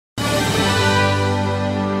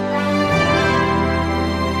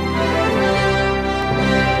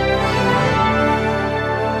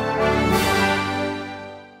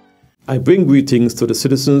I bring greetings to the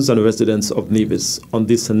citizens and residents of Nevis on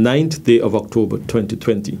this 9th day of October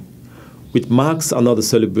 2020, which marks another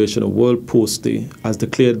celebration of World Post Day as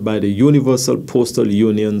declared by the Universal Postal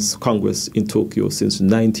Union's Congress in Tokyo since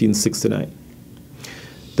 1969.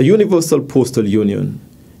 The Universal Postal Union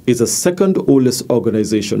is the second oldest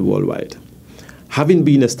organization worldwide, having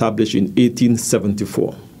been established in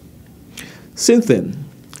 1874. Since then,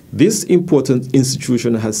 this important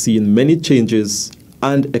institution has seen many changes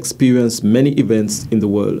and experienced many events in the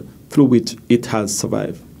world through which it has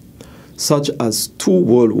survived, such as 2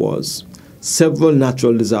 world wars, several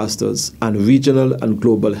natural disasters, and regional and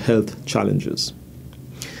global health challenges.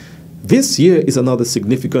 This year is another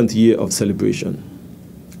significant year of celebration,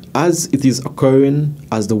 as it is occurring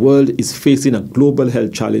as the world is facing a global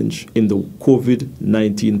health challenge in the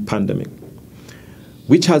COVID-19 pandemic,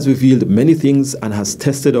 which has revealed many things and has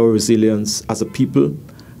tested our resilience as a people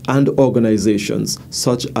and organizations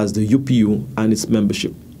such as the UPU and its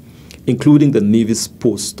membership, including the Nevis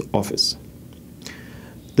Post Office.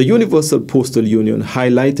 The Universal Postal Union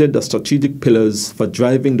highlighted the strategic pillars for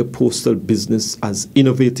driving the postal business as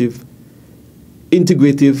innovative,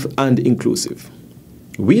 integrative, and inclusive.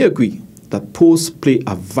 We agree that posts play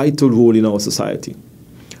a vital role in our society.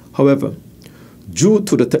 However, due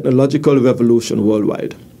to the technological revolution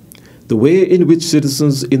worldwide, the way in which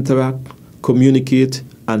citizens interact, communicate,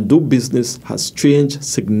 and do business has changed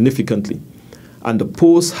significantly, and the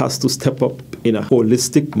post has to step up in a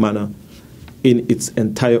holistic manner in its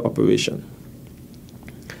entire operation.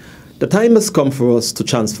 The time has come for us to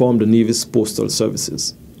transform the Nevis Postal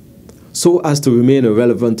Services so as to remain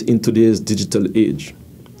relevant in today's digital age.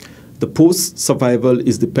 The post's survival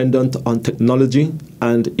is dependent on technology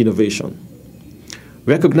and innovation,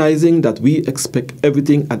 recognizing that we expect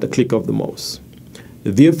everything at the click of the mouse.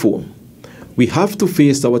 Therefore, we have to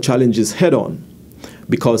face our challenges head-on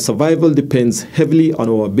because survival depends heavily on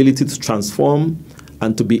our ability to transform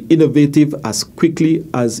and to be innovative as quickly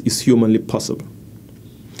as is humanly possible.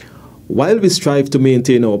 While we strive to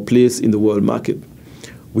maintain our place in the world market,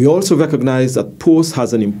 we also recognize that Post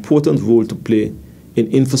has an important role to play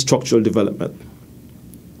in infrastructural development.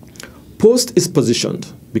 Post is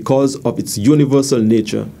positioned because of its universal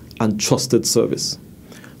nature and trusted service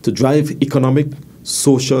to drive economic,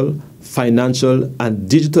 social, financial, and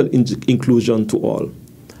digital inclusion to all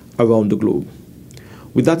around the globe.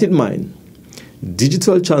 With that in mind,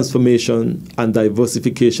 digital transformation and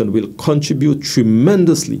diversification will contribute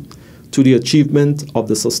tremendously to the achievement of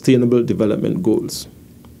the Sustainable Development Goals.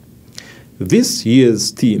 This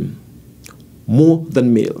year's theme, More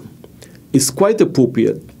Than Mail, is quite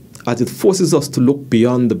appropriate as it forces us to look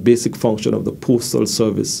beyond the basic function of the postal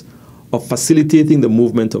service of facilitating the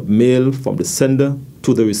movement of mail from the sender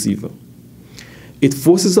to the receiver. It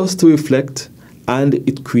forces us to reflect, and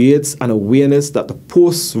it creates an awareness that the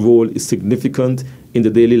post's role is significant in the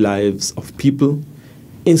daily lives of people,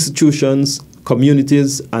 institutions,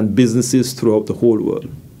 communities, and businesses throughout the whole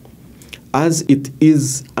world, as it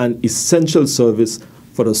is an essential service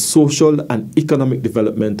for the social and economic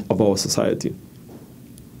development of our society.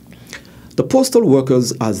 The postal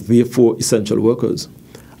workers are therefore essential workers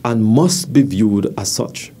and must be viewed as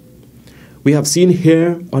such. We have seen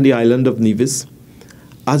here on the island of Nevis,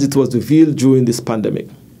 as it was revealed during this pandemic,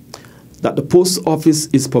 that the post office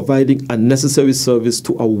is providing a necessary service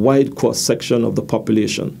to a wide cross-section of the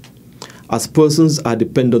population, as persons are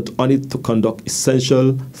dependent on it to conduct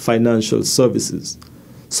essential financial services,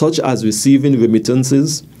 such as receiving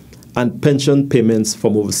remittances and pension payments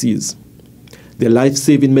from overseas, their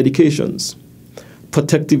life-saving medications,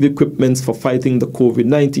 protective equipment for fighting the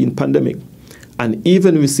COVID-19 pandemic, and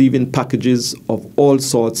even receiving packages of all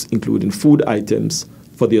sorts, including food items,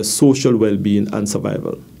 for their social well-being and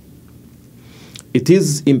survival. It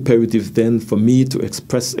is imperative then for me to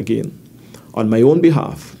express again, on my own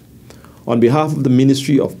behalf, on behalf of the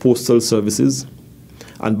Ministry of Postal Services,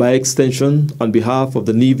 and by extension on behalf of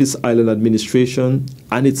the Nevis Island Administration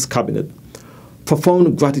and its cabinet,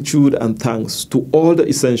 profound gratitude and thanks to all the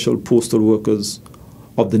essential postal workers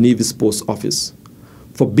of the Nevis Post Office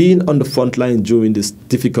for being on the front line during this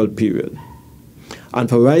difficult period, and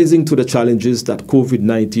for rising to the challenges that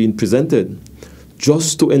COVID-19 presented,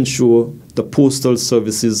 just to ensure the Postal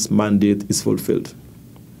Service's mandate is fulfilled.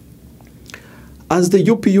 As the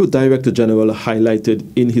UPU Director General highlighted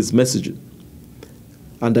in his message,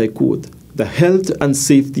 and I quote, "The health and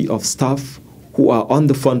safety of staff who are on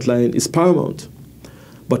the front line is paramount,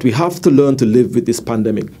 but we have to learn to live with this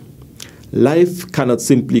pandemic. Life cannot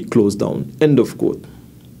simply close down," end of quote.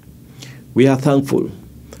 We are thankful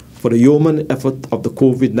for the yeoman effort of the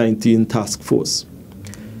COVID-19 task force,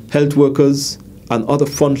 health workers, and other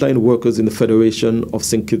frontline workers in the Federation of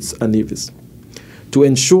St. Kitts and Nevis to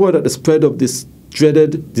ensure that the spread of this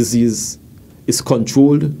dreaded disease is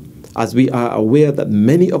controlled, as we are aware that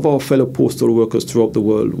many of our fellow postal workers throughout the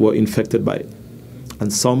world were infected by it,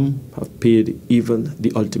 and some have paid even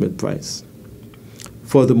the ultimate price.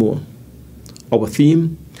 Furthermore, our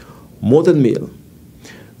theme, More Than Mail,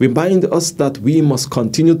 reminds us that we must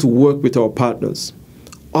continue to work with our partners,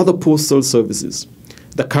 other postal services,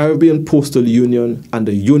 the Caribbean Postal Union and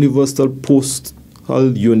the Universal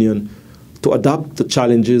Postal Union, to adapt to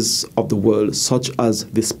challenges of the world such as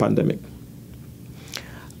this pandemic,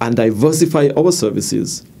 and diversify our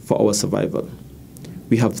services for our survival.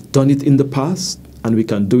 We have done it in the past, and we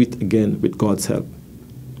can do it again with God's help.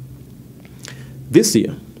 This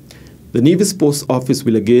year, the Nevis Post Office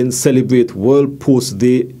will again celebrate World Post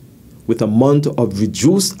Day with a month of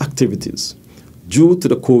reduced activities due to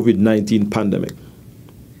the COVID-19 pandemic.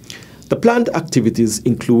 The planned activities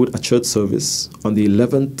include a church service on the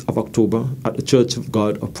 11th of October at the Church of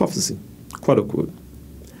God of Prophecy, Quaddercourt,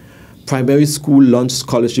 primary school lunch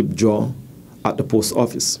scholarship draw at the post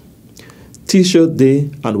office, T-shirt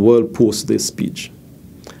day and World Post Day speech,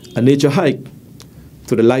 a nature hike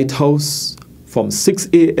to the lighthouse from 6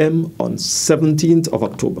 a.m. on 17th of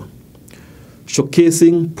October,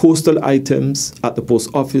 showcasing postal items at the post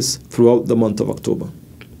office throughout the month of October,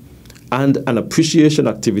 and an appreciation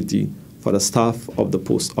activity for the staff of the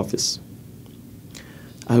post office.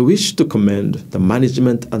 I wish to commend the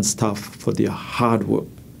management and staff for their hard work,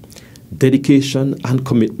 dedication, and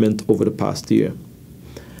commitment over the past year.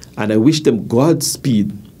 And I wish them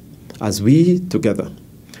Godspeed as we, together,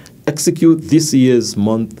 execute this year's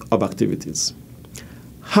month of activities.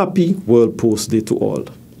 Happy World Post Day to all,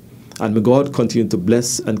 and may God continue to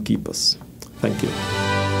bless and keep us. Thank you.